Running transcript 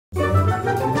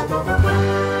Hello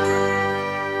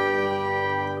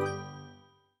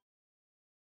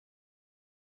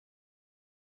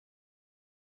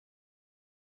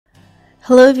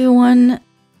everyone,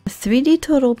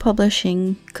 3DTotal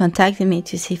Publishing contacted me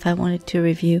to see if I wanted to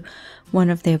review one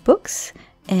of their books,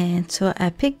 and so I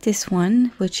picked this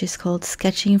one, which is called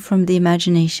Sketching from the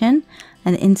Imagination,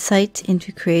 an Insight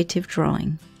into Creative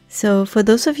Drawing. So for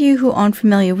those of you who aren't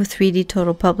familiar with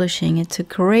 3DTotal Publishing, it's a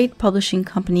great publishing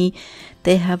company.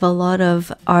 They have a lot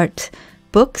of art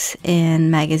books and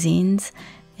magazines,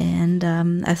 and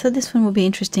I thought this one would be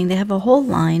interesting. They have a whole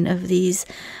line of these.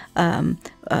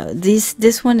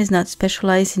 This one is not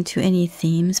specialized into any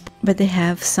themes, but they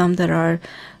have some that are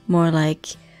more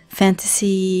like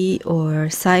fantasy or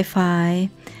sci-fi.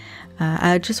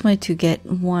 I just wanted to get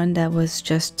one that was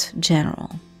just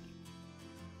general.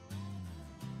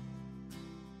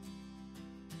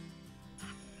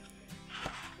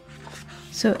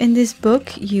 So in this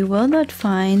book, you will not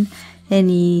find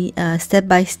any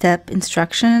step-by-step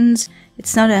instructions.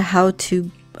 It's not a how-to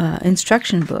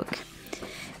instruction book.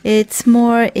 It's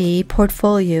more a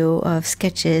portfolio of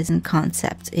sketches and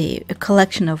concepts, a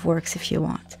collection of works if you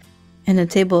want. And the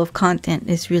table of content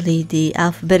is really the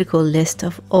alphabetical list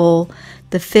of all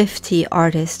the 50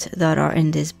 artists that are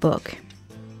in this book.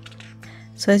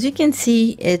 So as you can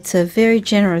see, it's a very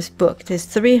generous book. There's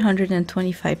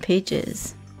 325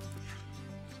 pages.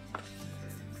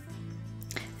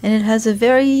 And it has a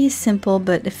very simple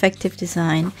but effective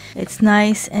design. It's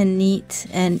nice and neat,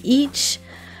 and each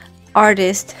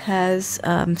artist has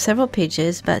several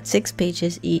pages, about 6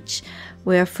 pages each,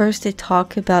 where first they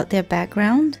talk about their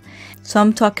background.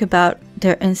 Some talk about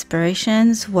their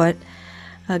inspirations, what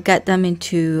got them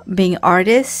into being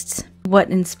artists, what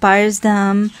inspires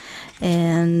them,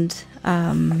 and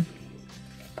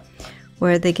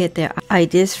where they get their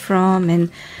ideas from.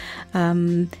 And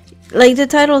like the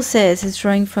title says, it's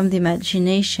drawing from the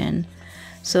imagination.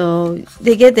 So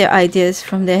they get their ideas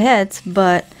from their heads,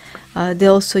 but they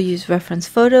also use reference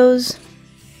photos,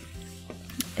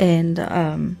 and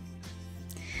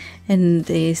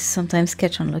they sometimes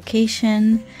sketch on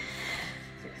location.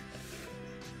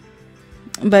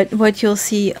 But what you'll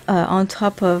see on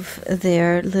top of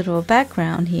their little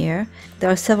background here, there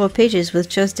are several pages with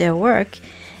just their work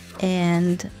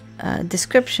and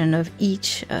description of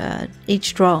each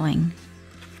drawing.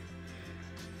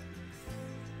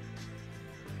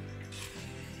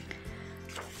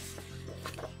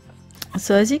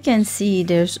 So as you can see,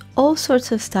 there's all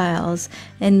sorts of styles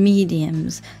and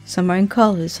mediums. Some are in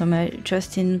colors, some are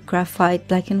just in graphite,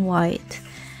 black and white.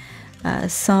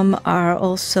 Some are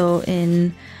also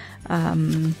in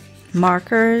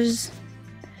markers.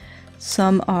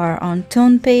 Some are on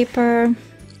tone paper.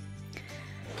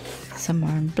 Some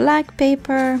are on black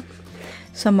paper.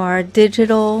 Some are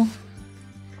digital.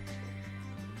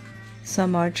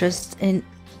 Some are just in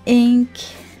ink.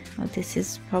 Oh, this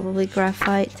is probably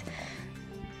graphite.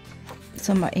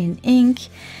 Some are in ink,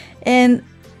 and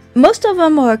most of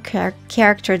them are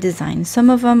character design. Some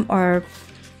of them are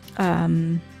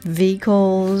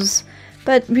vehicles,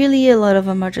 but really a lot of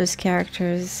them are just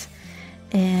characters.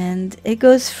 And it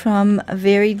goes from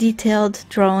very detailed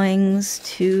drawings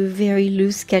to very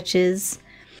loose sketches.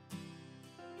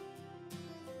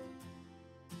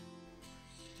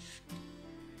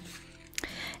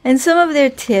 And some of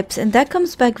their tips, and that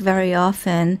comes back very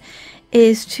often,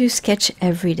 is to sketch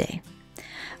every day.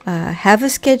 Have a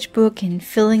sketchbook and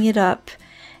filling it up,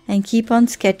 and keep on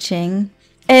sketching,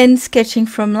 and sketching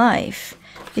from life.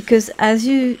 Because as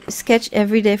you sketch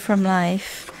every day from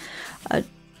life,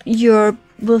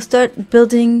 will start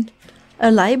building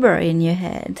a library in your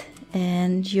head,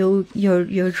 and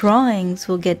your drawings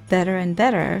will get better and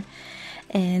better.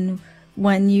 And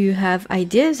when you have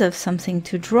ideas of something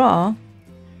to draw,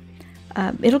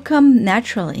 it'll come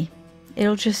naturally.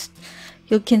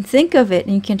 You can think of it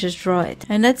and you can just draw it.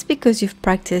 And that's because you've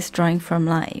practiced drawing from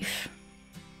life.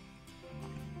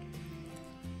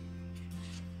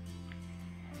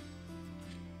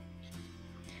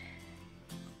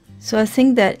 So I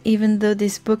think that even though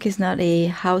this book is not a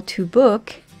how-to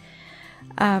book,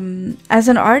 as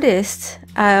an artist,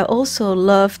 I also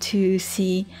love to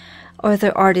see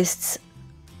other artists'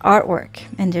 artwork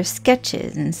and their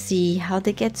sketches and see how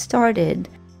they get started.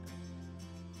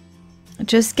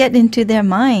 Just get into their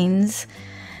minds,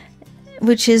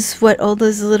 which is what all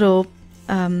those little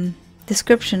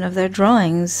description of their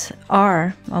drawings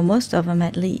are, or most of them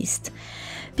at least,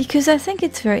 because I think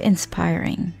it's very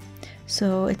inspiring.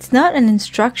 So it's not an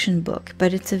instruction book,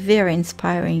 but it's a very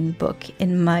inspiring book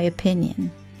in my opinion.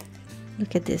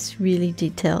 Look at this really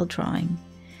detailed drawing.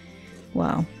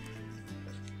 Wow.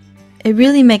 it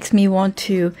really makes me want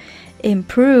to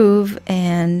improve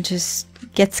and just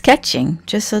get sketching,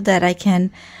 just so that I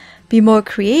can be more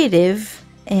creative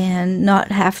and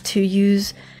not have to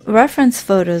use reference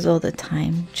photos all the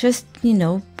time. Just, you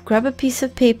know, grab a piece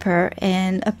of paper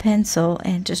and a pencil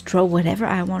and just draw whatever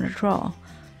I want to draw.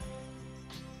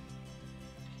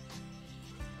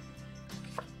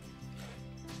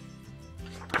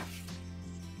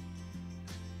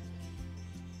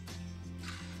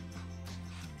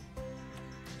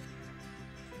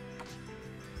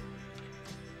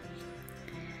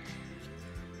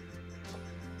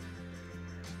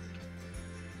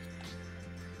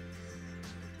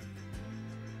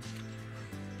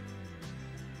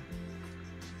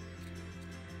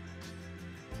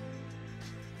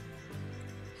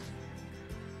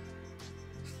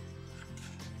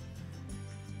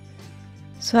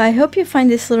 So I hope you find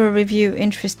this little review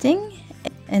interesting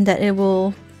and that it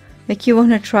will make you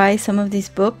want to try some of these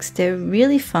books. They're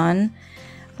really fun.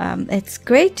 It's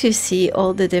great to see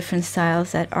all the different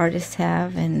styles that artists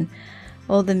have and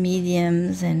all the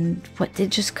mediums and what they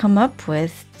just come up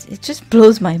with. It just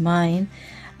blows my mind.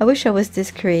 I wish I was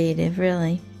this creative,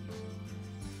 really.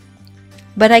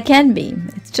 But I can be.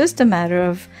 It's just a matter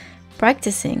of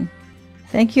practicing.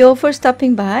 Thank you all for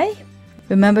stopping by.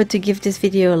 Remember to give this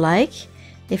video a like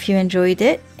if you enjoyed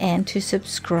it, and to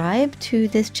subscribe to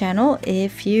this channel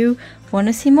if you want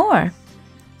to see more.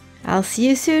 I'll see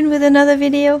you soon with another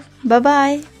video. Bye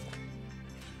bye.